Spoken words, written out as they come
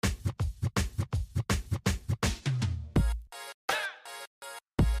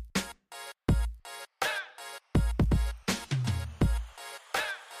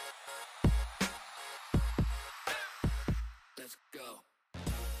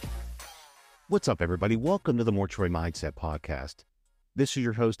What's up, everybody? Welcome to the Mortuary Mindset Podcast. This is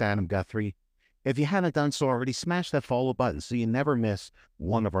your host, Adam Guthrie. If you haven't done so already, smash that follow button so you never miss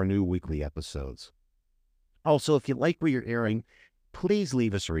one of our new weekly episodes. Also, if you like what you're hearing, please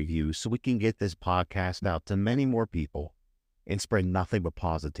leave us a review so we can get this podcast out to many more people and spread nothing but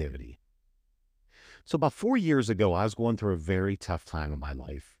positivity. So about 4 years ago, I was going through a very tough time in my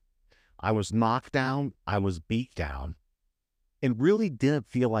life. I was knocked down, I was beat down, and really didn't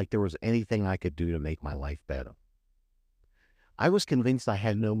feel like there was anything I could do to make my life better. I was convinced I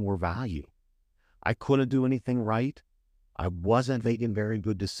had no more value. I couldn't do anything right. I wasn't making very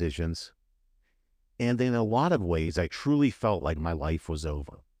good decisions. And in a lot of ways, I truly felt like my life was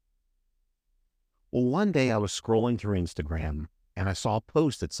over. Well, one day I was scrolling through Instagram and I saw a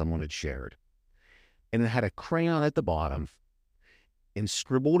post that someone had shared. And it had a crayon at the bottom, and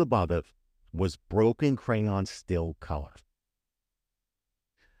scribbled above it was "broken crayon still color."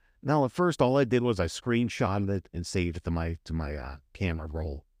 Now, at first, all I did was I screenshotted it and saved it to my camera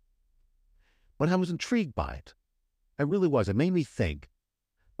roll. But I was intrigued by it. I really was. It made me think.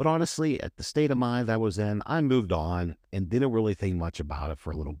 But honestly, at the state of mind I was in, I moved on and didn't really think much about it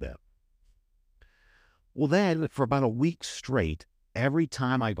for a little bit. Well, then, for about a week straight, every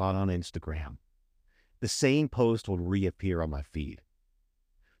time I got on Instagram, the same post would reappear on my feed.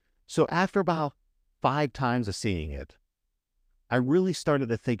 So after about 5 times of seeing it, I really started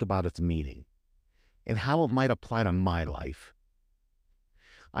to think about its meaning and how it might apply to my life.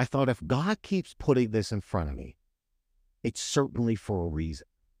 I thought, if God keeps putting this in front of me, it's certainly for a reason.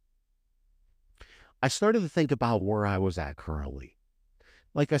 I started to think about where I was at currently.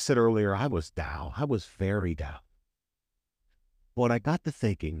 Like I said earlier, I was down. I was very down. But I got to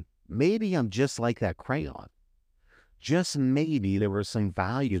thinking, maybe I'm just like that crayon. Just maybe there was some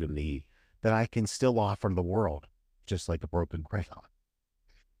value to me that I can still offer the world, just like a broken crayon.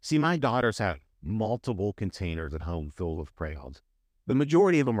 See, my daughters have multiple containers at home filled with crayons. The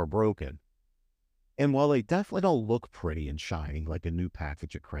majority of them are broken. And while they definitely don't look pretty and shiny like a new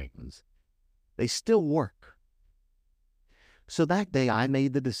package of crayons, they still work. So that day I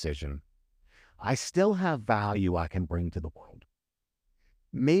made the decision, I still have value I can bring to the world.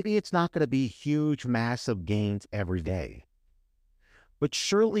 Maybe it's not going to be huge, massive gains every day, but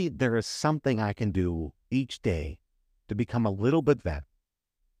surely there is something I can do each day to become a little bit better.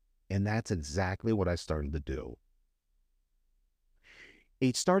 And that's exactly what I started to do.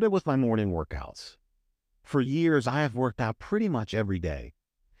 It started with my morning workouts. For years, I have worked out pretty much every day.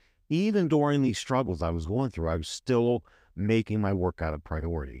 Even during these struggles I was going through, I was still making my workout a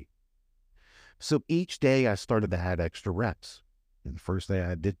priority. So each day I started to add extra reps. And the first day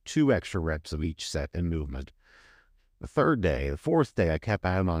I did 2 extra reps of each set and movement. The third day, the fourth day, I kept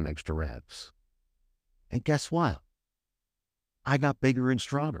adding on extra reps. And guess what? I got bigger and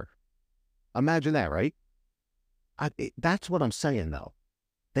stronger. Imagine that, right? That's what I'm saying, though.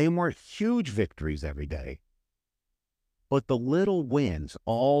 They weren't huge victories every day, but the little wins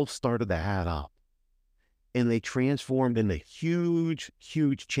all started to add up, and they transformed into huge,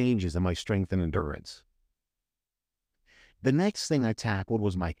 huge changes in my strength and endurance. The next thing I tackled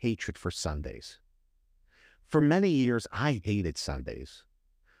was my hatred for Sundays. For many years, I hated Sundays.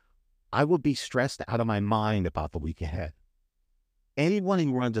 I would be stressed out of my mind about the week ahead. Anyone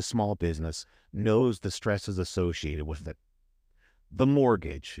who runs a small business knows the stresses associated with it. The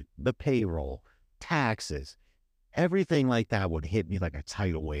mortgage, the payroll, taxes, everything like that would hit me like a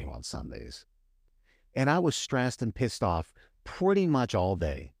tidal wave on Sundays. And I was stressed and pissed off pretty much all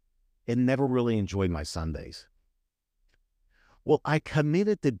day and never really enjoyed my Sundays. Well, I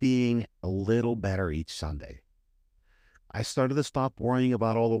committed to being a little better each Sunday. I started to stop worrying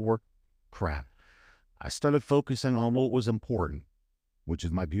about all the work crap. I started focusing on what was important, which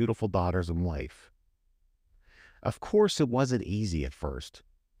is my beautiful daughters and wife. Of course, it wasn't easy at first,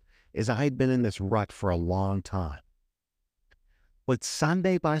 as I had been in this rut for a long time. But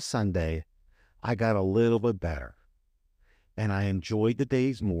Sunday by Sunday, I got a little bit better, and I enjoyed the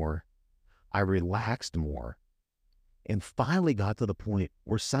days more. I relaxed more, and finally got to the point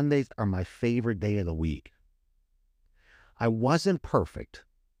where Sundays are my favorite day of the week. I wasn't perfect,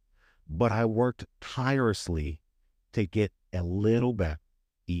 but I worked tirelessly to get a little better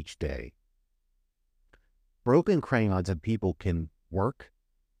each day. Broken crayons and people can work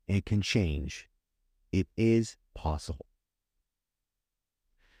and can change. It is possible.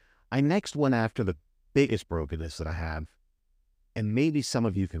 I next went after the biggest brokenness that I have, and maybe some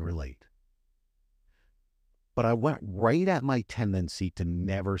of you can relate. But I went right at my tendency to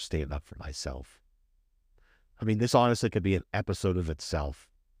never stand up for myself. This honestly could be an episode of itself.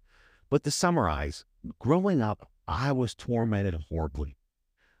 But to summarize, growing up, I was tormented horribly.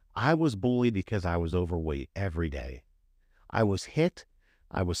 I was bullied because I was overweight every day. I was hit.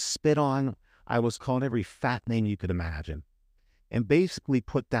 I was spit on. I was called every fat name you could imagine and basically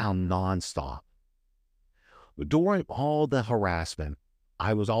put down nonstop. During all the harassment,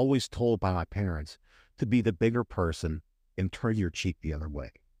 I was always told by my parents to be the bigger person and turn your cheek the other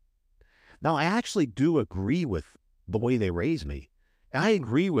way. Now, I actually do agree with the way they raised me. I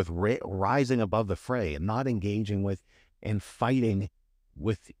agree with rising above the fray and not engaging with and fighting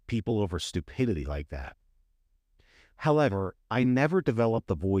with people over stupidity like that. However, I never developed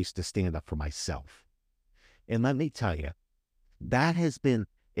the voice to stand up for myself. And let me tell you, that has been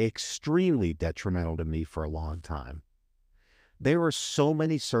extremely detrimental to me for a long time. There are so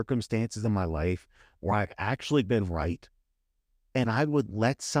many circumstances in my life where I've actually been right, and I would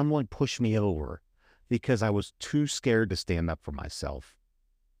let someone push me over because I was too scared to stand up for myself.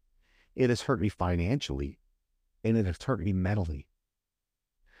 It has hurt me financially, and it has hurt me mentally.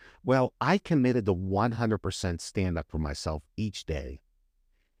 Well, I committed to 100% stand up for myself each day.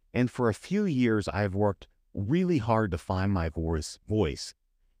 And for a few years, I've worked really hard to find my voice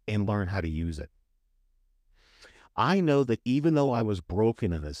and learn how to use it. I know that even though I was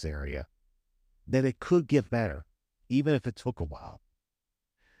broken in this area, that it could get better, even if it took a while.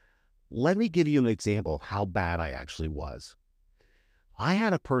 Let me give you an example of how bad I actually was. I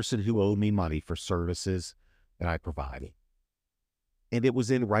had a person who owed me money for services that I provided, and it was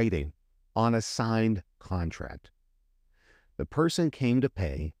in writing on a signed contract. The person came to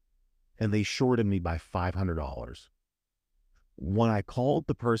pay, and they shorted me by $500. When I called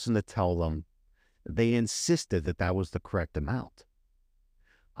the person to tell them, they insisted that that was the correct amount.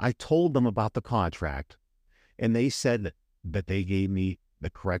 I told them about the contract, and they said that they gave me the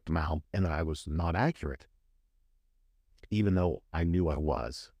correct amount and that I was not accurate, even though I knew I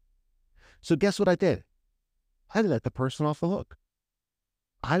was. So guess what I did? I let the person off the hook.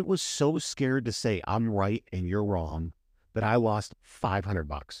 I was so scared to say I'm right and you're wrong that I lost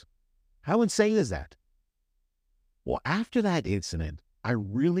 $500. How insane is that? Well, after that incident, I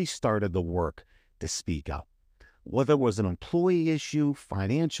really started the work to speak up. Whether it was an employee issue,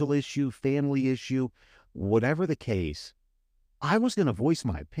 financial issue, family issue, whatever the case, I was going to voice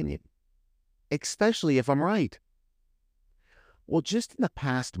my opinion, especially if I'm right. Well, just in the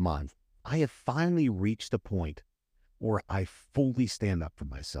past month, I have finally reached a point where I fully stand up for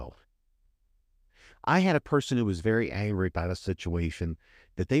myself. I had a person who was very angry about a situation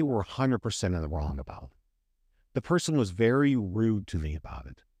that they were 100% in the wrong about. The person was very rude to me about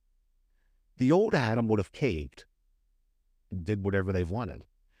it. The old Adam would have caved and did whatever they wanted.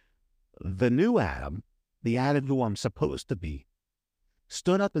 The new Adam, the Adam who I'm supposed to be,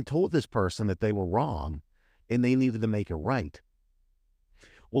 stood up and told this person that they were wrong and they needed to make it right.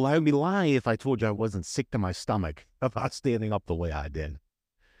 Well, I would be lying if I told you I wasn't sick to my stomach about standing up the way I did.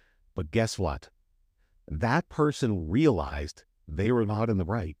 But guess what? That person realized they were not in the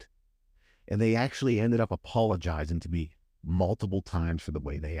right. And they actually ended up apologizing to me multiple times for the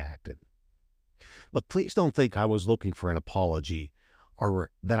way they acted. But please don't think I was looking for an apology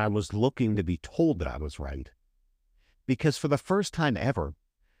or that I was looking to be told that I was right. Because for the first time ever,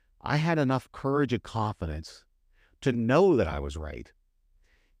 I had enough courage and confidence to know that I was right.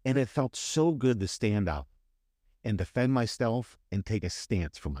 And it felt so good to stand up and defend myself and take a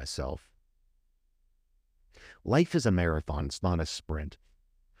stance for myself. Life is a marathon, it's not a sprint.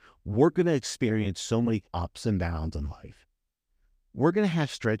 We're going to experience so many ups and downs in life. We're going to have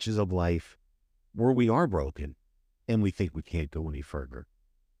stretches of life where we are broken and we think we can't go any further.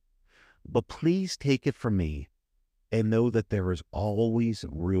 But please take it from me and know that there is always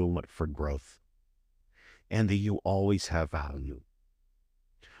room for growth and that you always have value.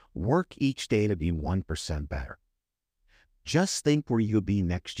 Work each day to be 1% better. Just think where you'll be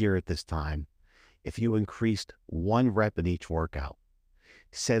next year at this time if you increased 1 rep in each workout,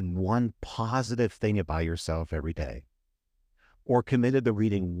 said 1 positive thing about yourself every day, or committed to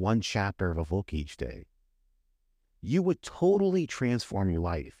reading 1 chapter of a book each day. You would totally transform your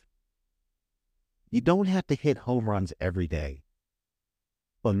life. You don't have to hit home runs every day,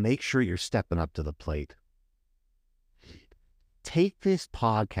 but make sure you're stepping up to the plate. Take this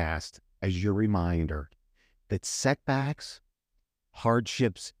podcast as your reminder that setbacks,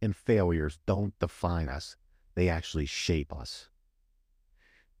 hardships, and failures don't define us. They actually shape us.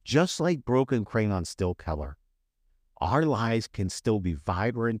 Just like broken Crayons still color, our lives can still be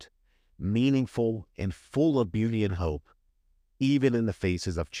vibrant, meaningful, and full of beauty and hope, even in the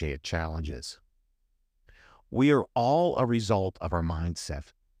faces of challenges. We are all a result of our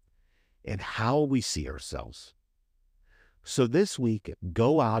mindset and how we see ourselves. So this week,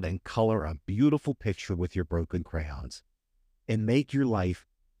 go out and color a beautiful picture with your broken crayons and make your life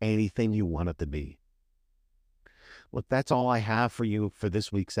anything you want it to be. Look, that's all I have for you for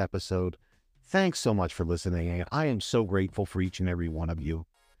this week's episode. Thanks so much for listening, and I am so grateful for each and every one of you.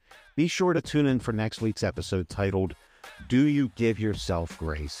 Be sure to tune in for next week's episode titled, Do You Give Yourself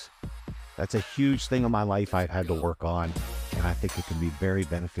Grace? That's a huge thing in my life I've had to work on, and I think it can be very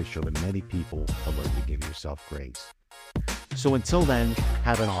beneficial to many people to learn to give yourself grace. So until then,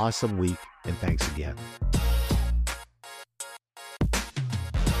 have an awesome week, and thanks again.